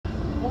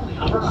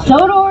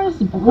Sodor's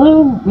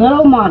Blue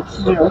Little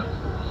Monster.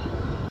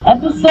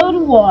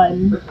 Episode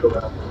 1.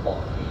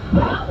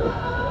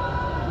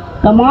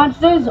 The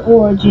Monster's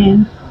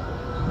Origin.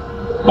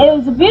 It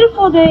was a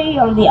beautiful day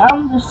on the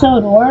island of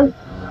Sodor,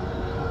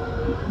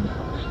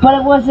 but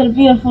it wasn't a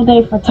beautiful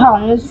day for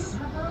Thomas,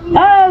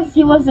 as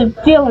he wasn't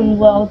feeling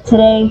well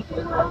today.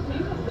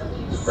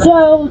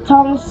 So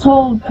Thomas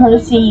told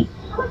Percy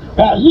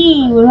that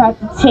he would have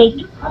to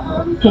take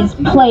his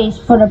place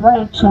for the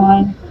branch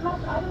line.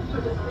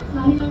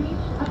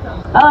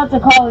 I'll have to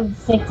call in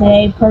sick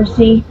today,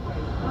 Percy.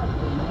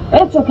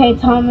 It's okay,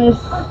 Thomas.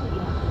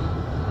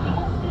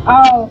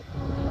 I'll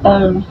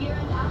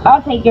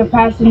take your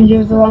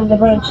passengers along the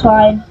branch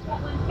line.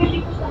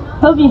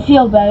 Hope you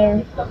feel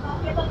better.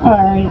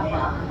 Alright.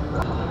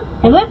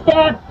 And with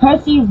that,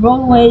 Percy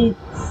rolled away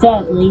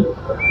sadly.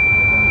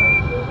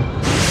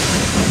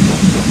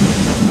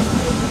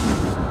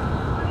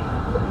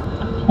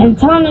 And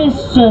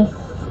Thomas just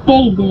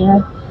stayed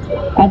there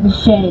at the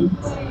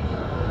sheds,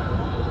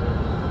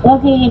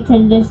 looking into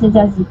the distance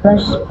as his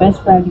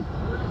best friend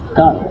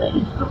got away.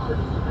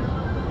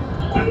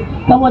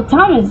 But what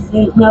Thomas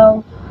didn't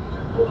know,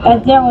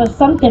 that there was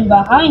something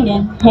behind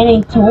him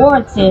heading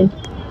towards him.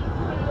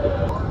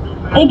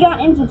 It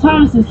got into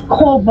Thomas's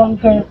coal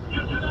bunker,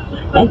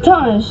 and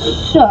Thomas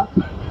shook.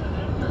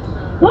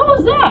 "What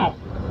was that?"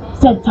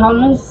 said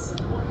Thomas.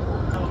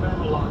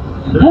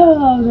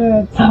 "Hello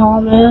there,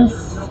 Thomas."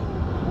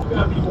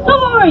 "Who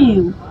are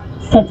you?"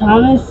 said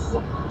Thomas.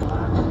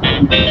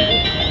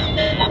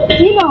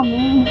 "You know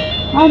me.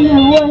 I'm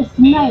your worst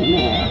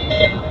nightmare.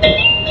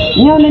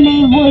 You know the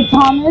name boy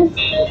Thomas?"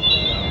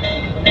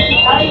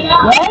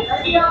 "Yes?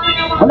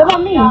 What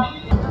about me?"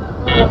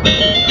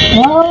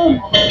 "Well,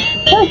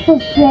 let's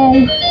just say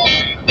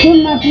you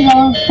might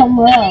belong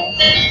somewhere else.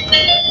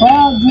 But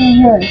I'll do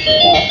yours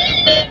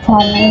stuff,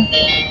 Thomas."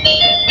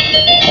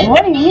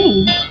 "What do you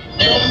mean?"